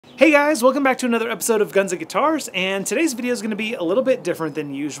Hey guys, welcome back to another episode of Guns and Guitars, and today's video is going to be a little bit different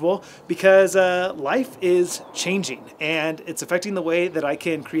than usual because life is changing and it's affecting the way that I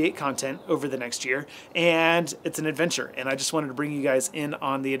can create content over the next year, and it's an adventure, and I just wanted to bring you guys in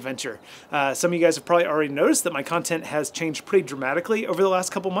on the adventure. Some of you guys have probably already noticed that my content has changed pretty dramatically over the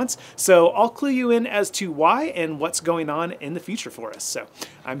last couple months, so I'll clue you in as to why and what's going on in the future for us. So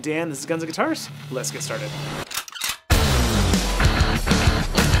I'm Dan, this is Guns and Guitars, let's get started.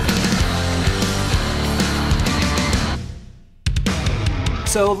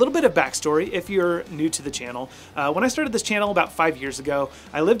 So a little bit of backstory if you're new to the channel. When I started this channel about 5 years ago,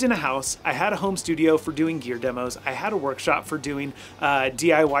 I lived in a house, I had a home studio for doing gear demos, I had a workshop for doing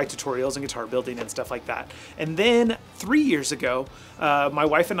DIY tutorials and guitar building and stuff like that. And then 3 years ago, my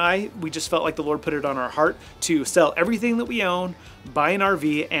wife and I, we just felt like the Lord put it on our heart to sell everything that we own, buy an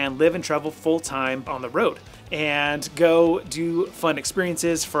RV, and live and travel full-time on the road, and go do fun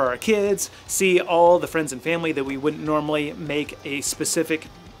experiences for our kids, see all the friends and family that we wouldn't normally make a specific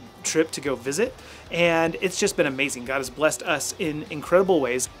trip to go visit. And it's just been amazing. God has blessed us in incredible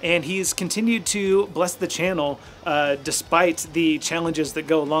ways, and He's continued to bless the channel despite the challenges that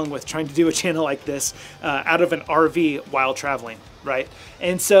go along with trying to do a channel like this out of an RV while traveling, right?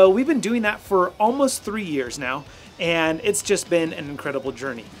 And so we've been doing that for almost 3 years now, and it's just been an incredible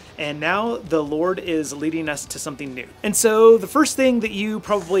journey. And now the Lord is leading us to something new. And so the first thing that you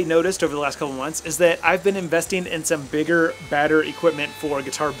probably noticed over the last couple months is that I've been investing in some bigger, badder equipment for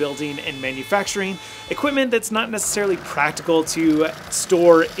guitar building and manufacturing, equipment that's not necessarily practical to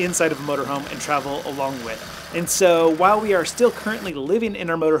store inside of a motorhome and travel along with. And so while we are still currently living in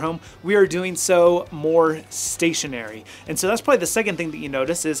our motorhome, we are doing so more stationary. And so that's probably the second thing that you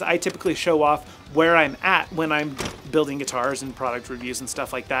notice is I typically show off where I'm at when I'm building guitars and product reviews and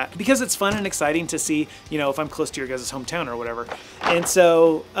stuff like that, because it's fun and exciting to see, you know, if I'm close to your guys' hometown or whatever. And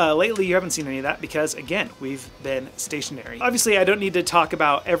so lately you haven't seen any of that because, again, we've been stationary. Obviously, I don't need to talk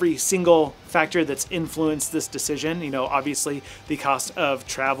about every single factor that's influenced this decision. You know, obviously the cost of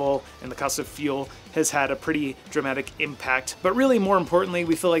travel and the cost of fuel has had a pretty dramatic impact. But really, more importantly,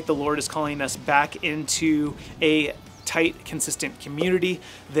 we feel like the Lord is calling us back into a tight, consistent community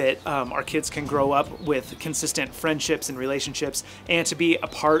that our kids can grow up with consistent friendships and relationships, and to be a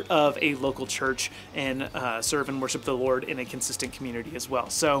part of a local church and serve and worship the Lord in a consistent community as well.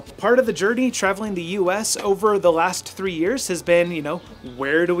 So part of the journey traveling the US over the last 3 years has been, you know,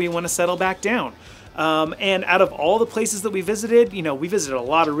 where do we want to settle back down? And out of all the places that we visited, you know, we visited a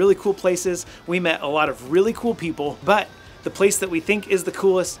lot of really cool places. We met a lot of really cool people, but the place that we think is the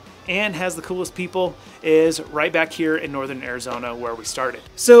coolest and has the coolest people is right back here in northern Arizona where we started.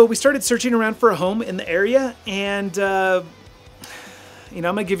 So we started searching around for a home in the area, and you know,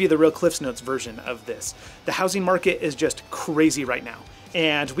 I'm gonna give you the real Cliff's Notes version of this. The housing market is just crazy right now,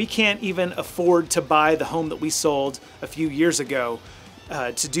 and we can't even afford to buy the home that we sold a few years ago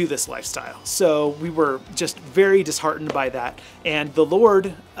to do this lifestyle. So we were just very disheartened by that. And the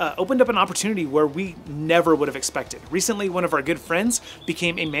Lord opened up an opportunity where we never would have expected. Recently, one of our good friends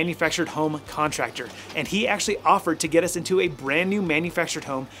became a manufactured home contractor, and he actually offered to get us into a brand new manufactured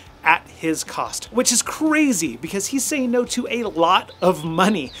home at his cost, which is crazy because he's saying no to a lot of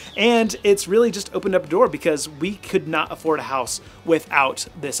money. And it's really just opened up a door because we could not afford a house without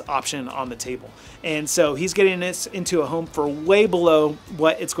this option on the table. And so he's getting us into a home for way below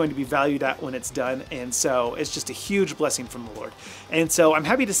what it's going to be valued at when it's done. And so it's just a huge blessing from the Lord. And so I'm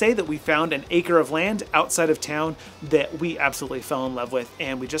happy to say that we found an acre of land outside of town that we absolutely fell in love with.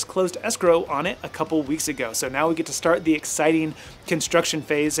 And we just closed escrow on it a couple weeks ago. So now we get to start the exciting construction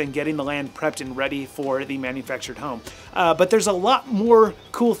phase and getting the land prepped and ready for the manufactured home. But there's a lot more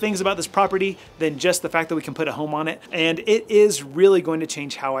cool things about this property than just the fact that we can put a home on it. And it is really going to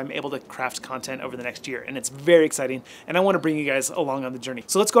change how I'm able to craft content over the next year. And it's very exciting. And I want to bring you guys along on the journey.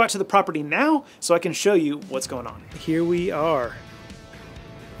 So let's go out to the property now so I can show you what's going on. Here we are.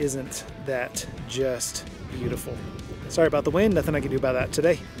 Isn't that just beautiful? Sorry about the wind, nothing I can do about that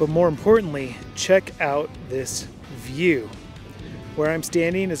today. But more importantly, check out this view. Where I'm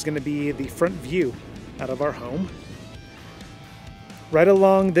standing is going to be the front view out of our home. Right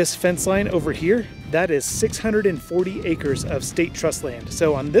along this fence line over here, that is 640 acres of state trust land.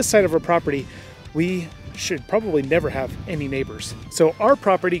 So on this side of our property, we should probably never have any neighbors. So our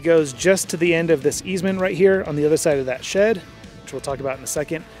property goes just to the end of this easement right here on the other side of that shed, which we'll talk about in a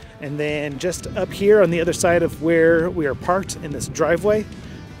second. And then just up here on the other side of where we are parked in this driveway,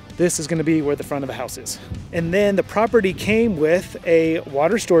 this is going to be where the front of the house is. And then the property came with a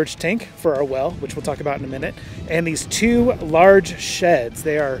water storage tank for our well, which we'll talk about in a minute, and these two large sheds.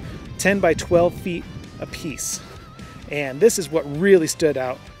 They are 10 by 12 feet apiece. And this is what really stood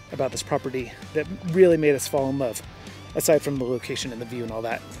out about this property that really made us fall in love, aside from the location and the view and all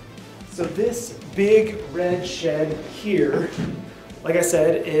that. So this big red shed here, like I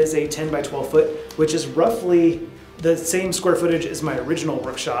said, is a 10 by 12 foot, which is roughly the same square footage as my original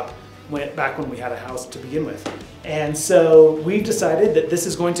workshop back when we had a house to begin with. And so we've decided that this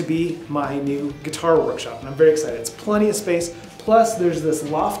is going to be my new guitar workshop, and I'm very excited. It's plenty of space, plus there's this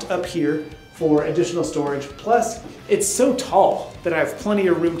loft up here for additional storage, plus it's so tall that I have plenty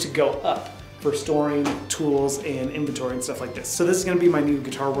of room to go up for storing tools and inventory and stuff like this. So this is gonna be my new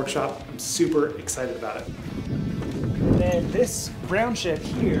guitar workshop. I'm super excited about it. And then this brown shed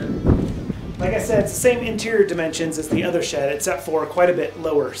here, like I said, it's the same interior dimensions as the other shed, except for quite a bit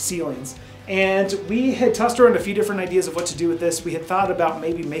lower ceilings. And we had tossed around a few different ideas of what to do with this. We had thought about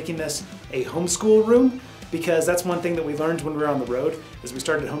maybe making this a homeschool room, because that's one thing that we learned when we were on the road, is we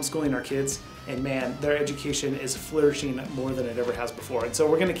started homeschooling our kids, and man, their education is flourishing more than it ever has before. And so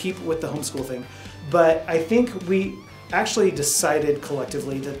we're gonna keep with the homeschool thing. But I think we actually decided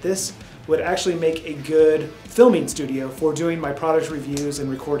collectively that this would actually make a good filming studio for doing my product reviews and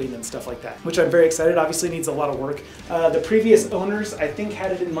recording and stuff like that, which I'm very excited. Obviously needs a lot of work. The previous owners, I think,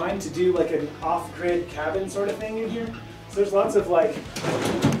 had it in mind to do like an off-grid cabin sort of thing in here. So there's lots of like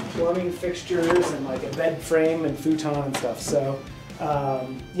plumbing fixtures and like a bed frame and futon and stuff. So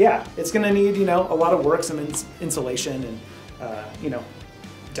yeah, it's gonna need, you know, a lot of work, some insulation and you know,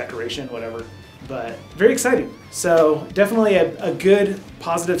 decoration, whatever. But very exciting. So definitely a good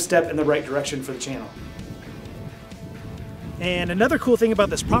positive step in the right direction for the channel. And another cool thing about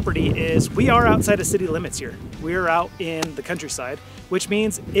this property is we are outside of city limits here. We're out in the countryside, which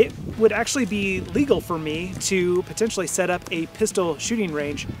means it would actually be legal for me to potentially set up a pistol shooting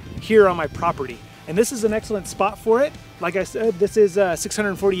range here on my property. And this is an excellent spot for it. Like I said, this is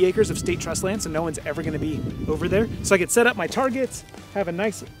 640 acres of state trust land, so no one's ever gonna be over there. So I could set up my targets, have a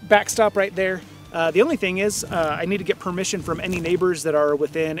nice backstop right there. The only thing is I need to get permission from any neighbors that are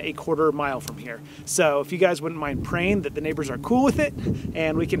within a quarter mile from here. So if you guys wouldn't mind praying that the neighbors are cool with it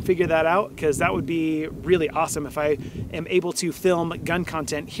and we can figure that out, because that would be really awesome if I am able to film gun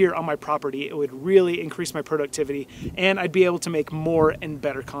content here on my property. It would really increase my productivity and I'd be able to make more and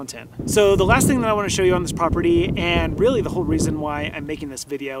better content. So the last thing that I want to show you on this property, and really the whole reason why I'm making this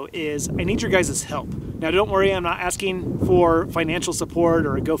video, is I need your guys' help. Now don't worry, I'm not asking for financial support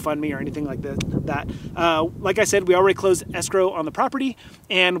or a GoFundMe or anything like that. Like I said, we already closed escrow on the property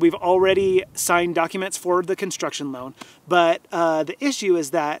and we've already signed documents for the construction loan. But the issue is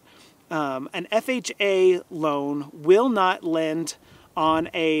that an FHA loan will not lend on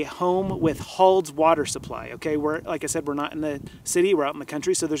a home with hauled water supply, okay? Like I said, we're not in the city, we're out in the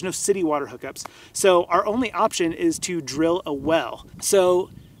country, so there's no city water hookups. So our only option is to drill a well.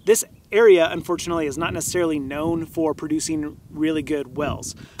 So this area, unfortunately, is not necessarily known for producing really good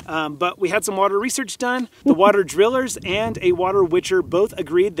wells. But we had some water research done. The water drillers and a water witcher both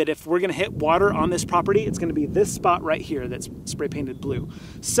agreed that if we're gonna hit water on this property, it's gonna be this spot right here that's spray painted blue.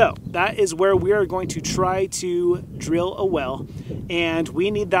 So that is where we are going to try to drill a well, and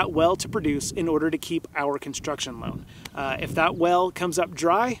we need that well to produce in order to keep our construction loan. If that well comes up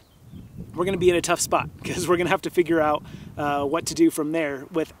dry, we're going to be in a tough spot because we're going to have to figure out what to do from there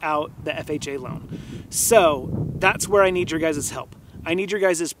without the FHA loan. So that's where I need your guys' help. I need your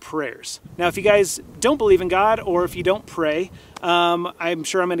guys' prayers. Now, if you guys don't believe in God or if you don't pray, I'm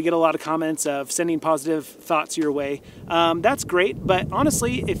sure I'm going to get a lot of comments of sending positive thoughts your way. That's great, but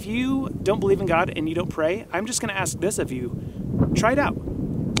honestly, if you don't believe in God and you don't pray, I'm just going to ask this of you. Try it out.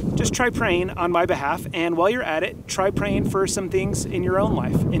 Just try praying on my behalf, and while you're at it, try praying for some things in your own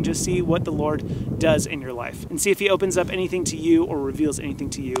life and just see what the Lord does in your life and see if he opens up anything to you or reveals anything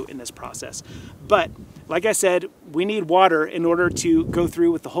to you in this process. But like I said, we need water in order to go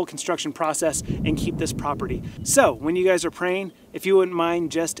through with the whole construction process and keep this property. So when you guys are praying, if you wouldn't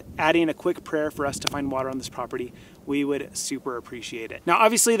mind just adding a quick prayer for us to find water on this property, we would super appreciate it. Now,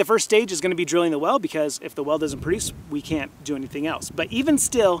 obviously the first stage is going to be drilling the well, because if the well doesn't produce, we can't do anything else. But even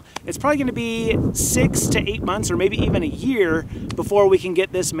still, it's probably going to be 6 to 8 months or maybe even a year before we can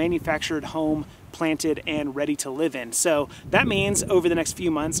get this manufactured home planted and ready to live in. So that means over the next few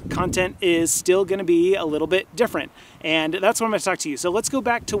months, content is still going to be a little bit different. And that's what I'm going to talk to you. So let's go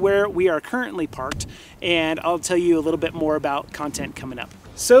back to where we are currently parked, and I'll tell you a little bit more about content coming up.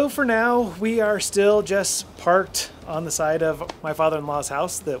 So for now, we are still just parked on the side of my father-in-law's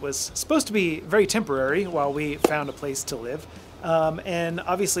house that was supposed to be very temporary while we found a place to live. And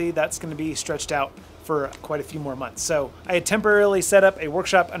obviously that's going to be stretched out for quite a few more months. So I had temporarily set up a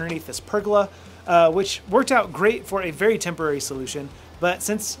workshop underneath this pergola, which worked out great for a very temporary solution. But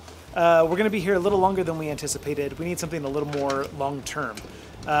since we're going to be here a little longer than we anticipated, we need something a little more long-term.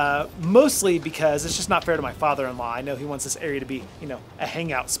 mostly because it's just not fair to my father-in-law. I know he wants this area to be, you know, a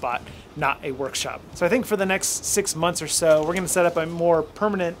hangout spot, not a workshop. So I think for the next 6 months or so, we're gonna set up a more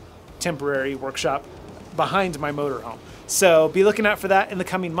permanent temporary workshop behind my motorhome. So be looking out for that in the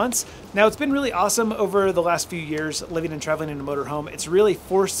coming months. Now, it's been really awesome over the last few years living and traveling in a motorhome. It's really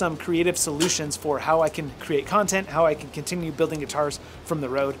forced some creative solutions for how I can create content, how I can continue building guitars from the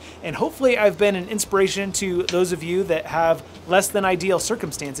road. And hopefully I've been an inspiration to those of you that have less than ideal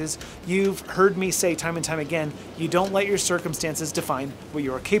circumstances. You've heard me say time and time again, you don't let your circumstances define what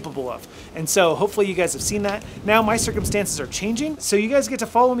you are capable of. And so hopefully you guys have seen that. Now my circumstances are changing, so you guys get to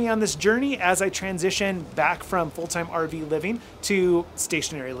follow me on this journey as I transition back from full-time RV living to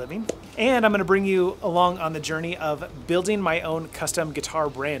stationary living. And I'm going to bring you along on the journey of building my own custom guitar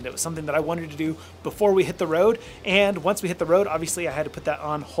brand. It was something that I wanted to do before we hit the road, and once we hit the road, obviously I had to put that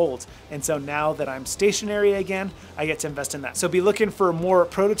on hold. And so now that I'm stationary again, I get to invest in that. So be looking for more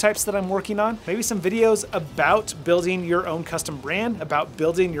prototypes that I'm working on, maybe some videos about building your own custom brand, about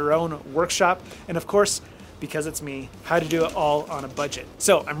building your own workshop, and of course, because it's me, how to do it all on a budget.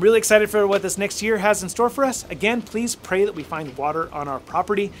 So I'm really excited for what this next year has in store for us. Again, please pray that we find water on our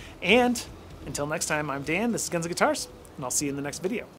property. And until next time, I'm Dan, this is Guns and Guitars, and I'll see you in the next video.